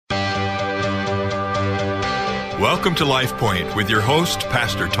Welcome to Life Point with your host,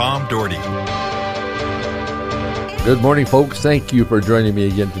 Pastor Tom Dougherty. Good morning, folks. Thank you for joining me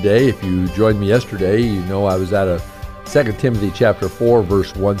again today. If you joined me yesterday, you know I was at 2 Timothy chapter 4,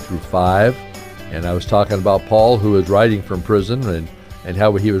 verse 1 through 5, and I was talking about Paul, who was writing from prison, and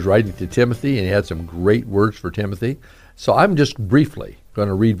how he was writing to Timothy, and he had some great words for Timothy. So I'm just briefly going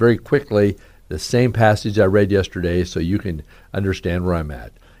to read very quickly the same passage I read yesterday so you can understand where I'm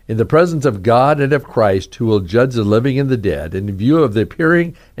at. In the presence of God and of Christ, who will judge the living and the dead, and in view of the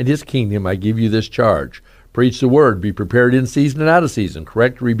appearing and his kingdom, I give you this charge. Preach the word, be prepared in season and out of season,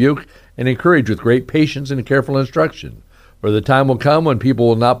 correct, rebuke, and encourage with great patience and careful instruction. For the time will come when people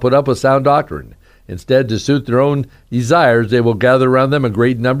will not put up with sound doctrine. Instead, to suit their own desires, they will gather around them a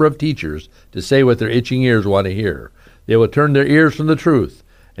great number of teachers to say what their itching ears want to hear. They will turn their ears from the truth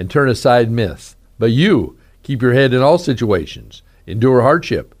and turn aside myths. But you, keep your head in all situations. Endure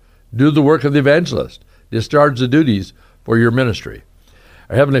hardship. Do the work of the evangelist. Discharge the duties for your ministry.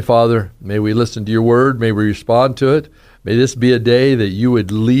 Our Heavenly Father, may we listen to your word. May we respond to it. May this be a day that you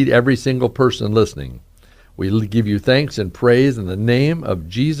would lead every single person listening. We give you thanks and praise in the name of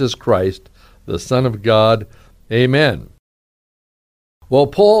Jesus Christ, the Son of God. Amen. Well,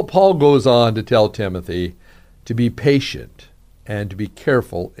 Paul goes on to tell Timothy to be patient and to be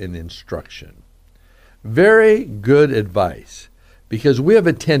careful in instruction. Very good advice, because we have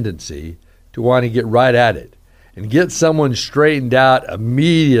a tendency to want to get right at it and get someone straightened out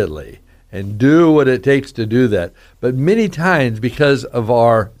immediately and do what it takes to do that. But many times, because of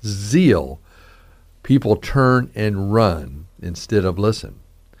our zeal, people turn and run instead of listen.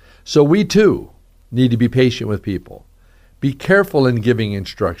 So we too need to be patient with people. Be careful in giving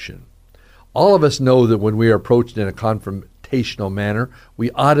instruction. All of us know that when we are approached in a confrontational manner,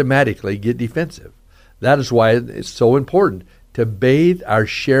 we automatically get defensive. That is why it's so important to bathe our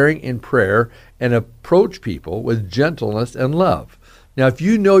sharing in prayer and approach people with gentleness and love. Now, if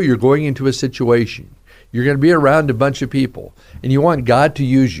you know you're going into a situation, you're going to be around a bunch of people, and you want God to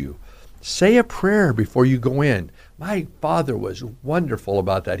use you, say a prayer before you go in. My father was wonderful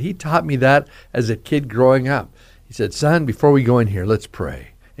about that. He taught me that as a kid growing up. He said, son, before we go in here, let's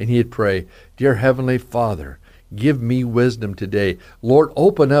pray. And he'd pray, dear Heavenly Father, give me wisdom today. Lord,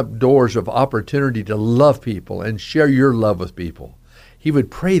 open up doors of opportunity to love people and share your love with people. He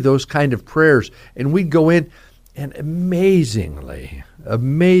would pray those kind of prayers, and we'd go in, and amazingly,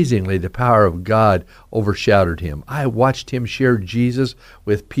 the power of God overshadowed him. I watched him share Jesus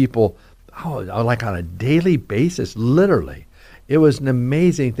with people, like on a daily basis, literally. It was an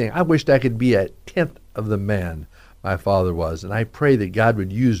amazing thing. I wished I could be a tenth of the man my father was, and I pray that God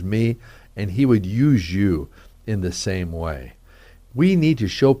would use me, and he would use you in the same way. We need to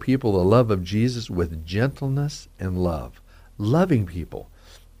show people the love of Jesus with gentleness and love. Loving people.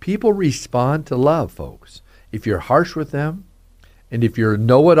 People respond to love, folks. If you're harsh with them, and if you're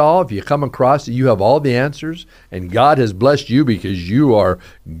know-it-all, if you come across that you have all the answers, and God has blessed you because you are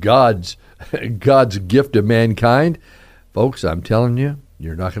God's gift to mankind, folks, I'm telling you,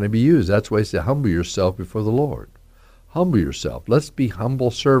 you're not going to be used. That's why I say humble yourself before the Lord. Humble yourself. Let's be humble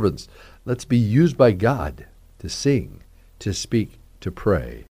servants. Let's be used by God to sing, to speak, to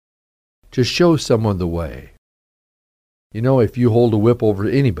pray, to show someone the way. You know, if you hold a whip over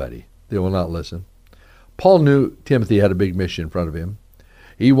anybody, they will not listen. Paul knew Timothy had a big mission in front of him.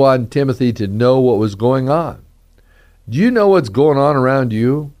 He wanted Timothy to know what was going on. Do you know what's going on around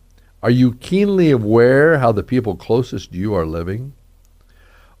you? Are you keenly aware how the people closest to you are living?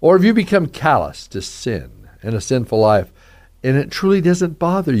 Or have you become callous to sin and a sinful life, and it truly doesn't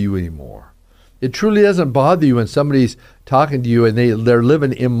bother you anymore? It truly doesn't bother you when somebody's talking to you and they're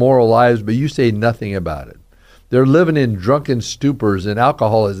living immoral lives, but you say nothing about it. They're living in drunken stupors and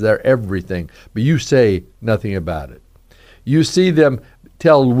alcohol is their everything, but you say nothing about it. You see them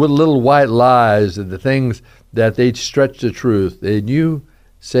tell little white lies and the things that they stretch the truth, and you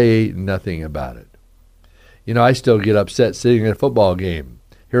say nothing about it. You know, I still get upset sitting in a football game,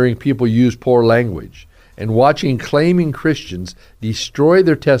 hearing people use poor language, and watching claiming Christians destroy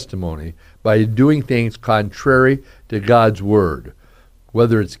their testimony by doing things contrary to God's word,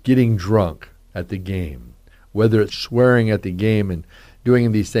 whether it's getting drunk at the game, whether it's swearing at the game and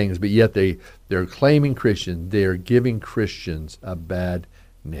doing these things, but yet they're claiming Christians. They are giving Christians a bad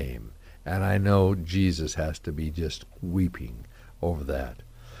name. And I know Jesus has to be just weeping over that.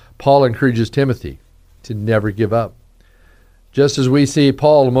 Paul encourages Timothy to never give up. Just as we see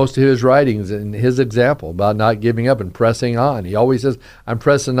Paul in most of his writings and his example about not giving up and pressing on. He always says, I'm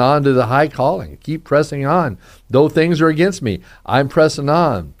pressing on to the high calling. Keep pressing on. Though things are against me, I'm pressing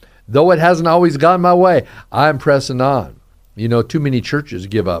on. Though it hasn't always gone my way, I'm pressing on. You know, too many churches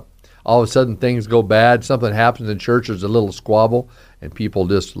give up. All of a sudden things go bad, something happens in church, there's a little squabble, and people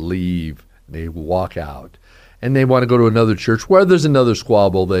just leave. They walk out. And they want to go to another church where there's another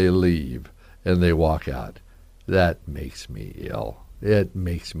squabble, they leave, and they walk out. That makes me ill. It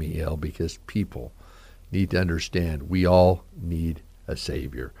makes me ill because people need to understand we all need a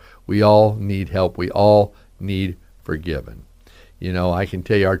Savior. We all need help. We all need forgiven. You know, I can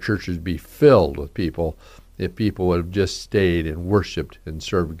tell you our churches would be filled with people if people would have just stayed and worshiped and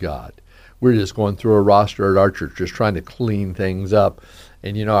served God. We're just going through a roster at our church, just trying to clean things up.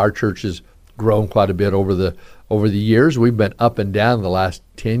 And, you know, our church has grown quite a bit over the years. We've been up and down the last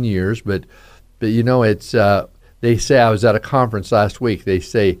 10 years. But you know, it's they say, I was at a conference last week, they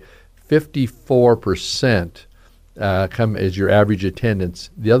say 54% come as your average attendance.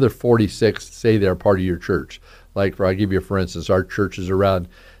 The other 46 say they're part of your church. Like, I'll give you for instance, our church is around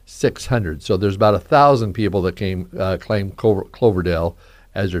 600. So there's about 1,000 people that claim Cloverdale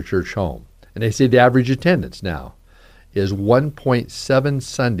as their church home. And they say the average attendance now is 1.7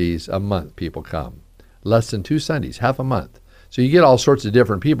 Sundays a month people come. Less than 2 Sundays, half a month. So you get all sorts of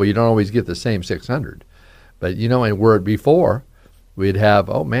different people. You don't always get the same 600. But, you know, and where before, we'd have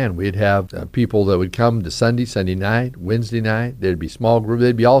people that would come to Sunday night, Wednesday night. There'd be small groups.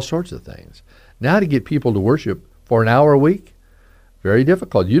 There'd be all sorts of things. Now to get people to worship for an hour a week, very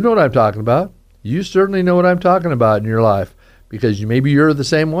difficult. You know what I'm talking about. You certainly know what I'm talking about in your life because maybe you're the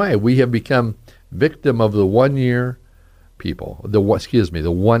same way. We have become victim of the 1 year people, the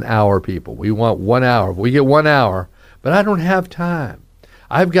 1 hour people. We want 1 hour. We get 1 hour, but I don't have time.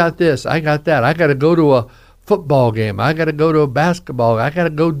 I've got this, I got that. I got to go to a football game. I got to go to a basketball. I got to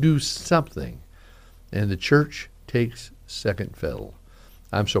go do something. And the church takes second fiddle.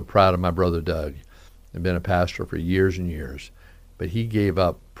 I'm so proud of my brother Doug. I've been a pastor for years and years, but he gave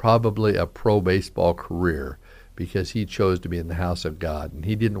up probably a pro baseball career because he chose to be in the house of God, and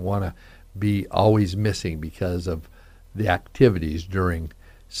he didn't want to be always missing because of the activities during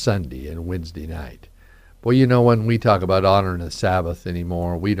Sunday and Wednesday night. Well, you know, when we talk about honoring the Sabbath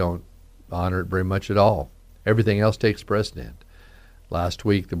anymore, we don't honor it very much at all. Everything else takes precedent. Last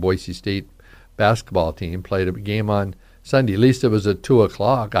week, the Boise State basketball team played a game on Sunday. At least it was at 2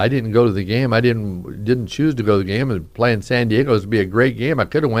 o'clock. I didn't go to the game. I didn't choose to go to the game. I was playing San Diego. It was to be a great game. I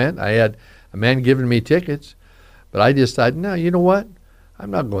could have went. I had a man giving me tickets. But I decided, no, you know what?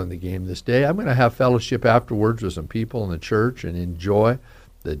 I'm not going to the game this day. I'm going to have fellowship afterwards with some people in the church and enjoy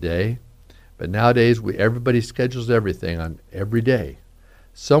the day. But nowadays, everybody schedules everything on every day.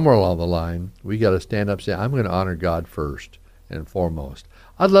 Somewhere along the line, we got to stand up and say, I'm going to honor God first and foremost.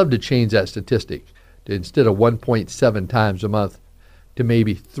 I'd love to change that statistic to instead of 1.7 times a month to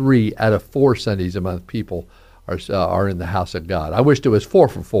maybe 3 out of 4 Sundays a month people are in the house of God. I wished it was 4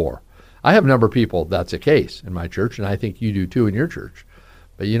 for 4. I have a number of people that's the case in my church, and I think you do too in your church.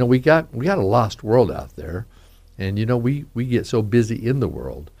 But, you know, we got a lost world out there, and, you know, we get so busy in the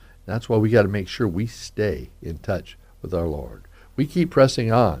world. That's why we got to make sure we stay in touch with our Lord. We keep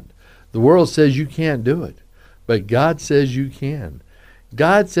pressing on. The world says you can't do it, but God says you can.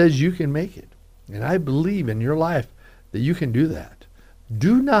 God says you can make it. And I believe in your life that you can do that.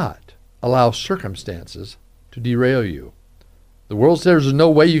 Do not allow circumstances to derail you. The world says there's no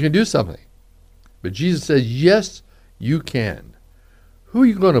way you can do something. But Jesus says, yes, you can. Who are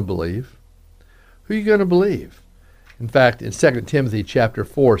you going to believe? Who are you going to believe? In fact, in 2 Timothy chapter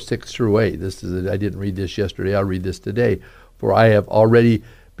 4, 6 through 8, I didn't read this yesterday, I'll read this today. For I have already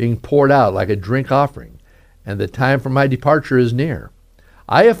been poured out like a drink offering, and the time for my departure is near.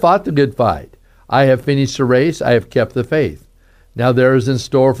 I have fought the good fight. I have finished the race. I have kept the faith. Now there is in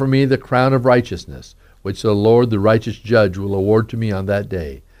store for me the crown of righteousness, which the Lord, the righteous judge, will award to me on that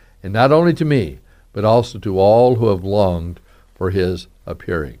day, and not only to me, but also to all who have longed for his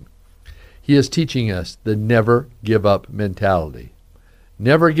appearing. He is teaching us the never give up mentality.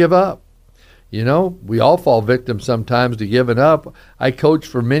 Never give up. You know, we all fall victim sometimes to giving up. I coached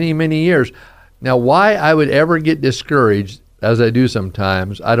for many, many years. Now, why I would ever get discouraged, as I do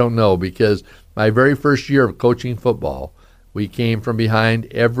sometimes, I don't know, because my very first year of coaching football, we came from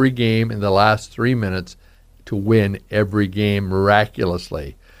behind every game in the last 3 minutes to win every game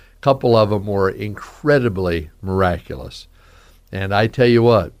miraculously. A couple of them were incredibly miraculous. And I tell you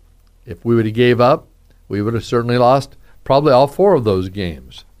what, if we would have gave up, we would have certainly lost probably all 4 of those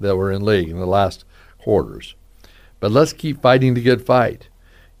games that were in league in the last quarters. But let's keep fighting the good fight.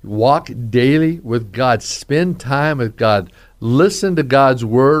 Walk daily with God. Spend time with God. Listen to God's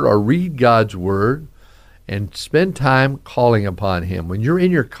word or read God's word and spend time calling upon him. When you're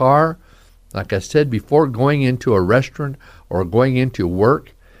in your car, like I said, before going into a restaurant or going into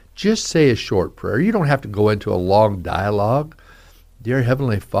work, just say a short prayer. You don't have to go into a long dialogue. Dear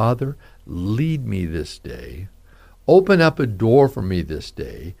Heavenly Father, lead me this day. Open up a door for me this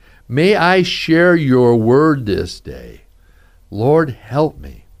day. May I share your word this day. Lord, help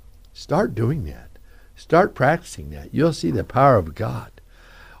me. Start doing that. Start practicing that. You'll see the power of God.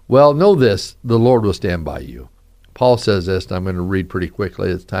 Well, know this, the Lord will stand by you. Paul says this, and I'm going to read pretty quickly.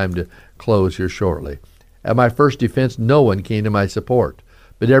 It's time to close here shortly. At my first defense, no one came to my support,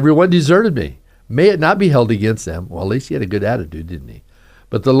 but everyone deserted me. May it not be held against them. Well, at least he had a good attitude, didn't he?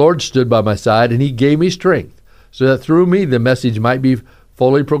 But the Lord stood by my side, and he gave me strength, so that through me the message might be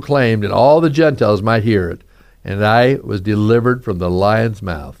fully proclaimed, and all the Gentiles might hear it. And I was delivered from the lion's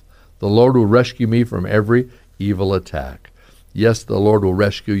mouth. The Lord will rescue me from every evil attack. Yes, the Lord will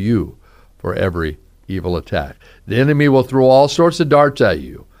rescue you for every evil attack. The enemy will throw all sorts of darts at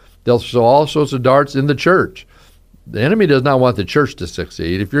you. They'll throw all sorts of darts in the church. The enemy does not want the church to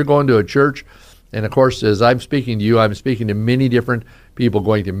succeed. If you're going to a church, and of course, as I'm speaking to you, I'm speaking to many different people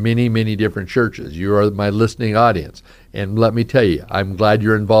going to many, many different churches. You are my listening audience. And let me tell you, I'm glad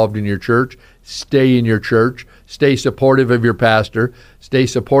you're involved in your church. Stay in your church. Stay supportive of your pastor. Stay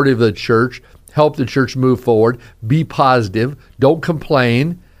supportive of the church. Help the church move forward. Be positive. Don't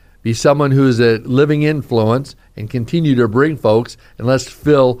complain. Be someone who is a living influence and continue to bring folks, and let's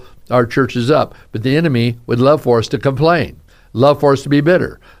fill our churches up. But the enemy would love for us to complain, love for us to be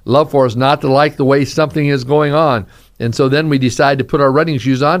bitter, love for us not to like the way something is going on. And so then we decide to put our running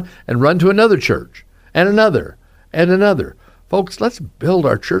shoes on and run to another church and another and another. Folks, let's build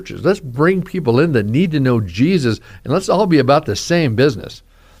our churches. Let's bring people in that need to know Jesus, and let's all be about the same business.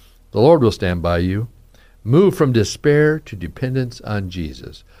 The Lord will stand by you. Move from despair to dependence on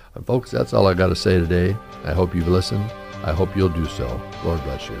Jesus. And folks, that's all I got to say today. I hope you've listened. I hope you'll do so. Lord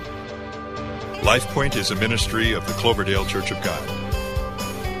bless you. LifePoint is a ministry of the Cloverdale Church of God.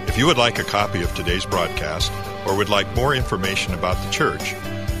 If you would like a copy of today's broadcast or would like more information about the church,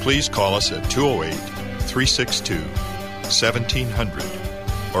 please call us at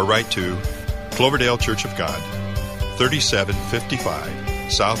 208-362-1700 or write to Cloverdale Church of God,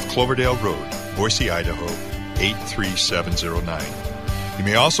 3755 South Cloverdale Road, Boise, Idaho, 83709. You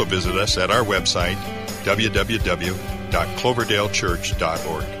may also visit us at our website,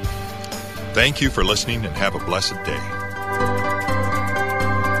 www.cloverdalechurch.org. Thank you for listening and have a blessed day.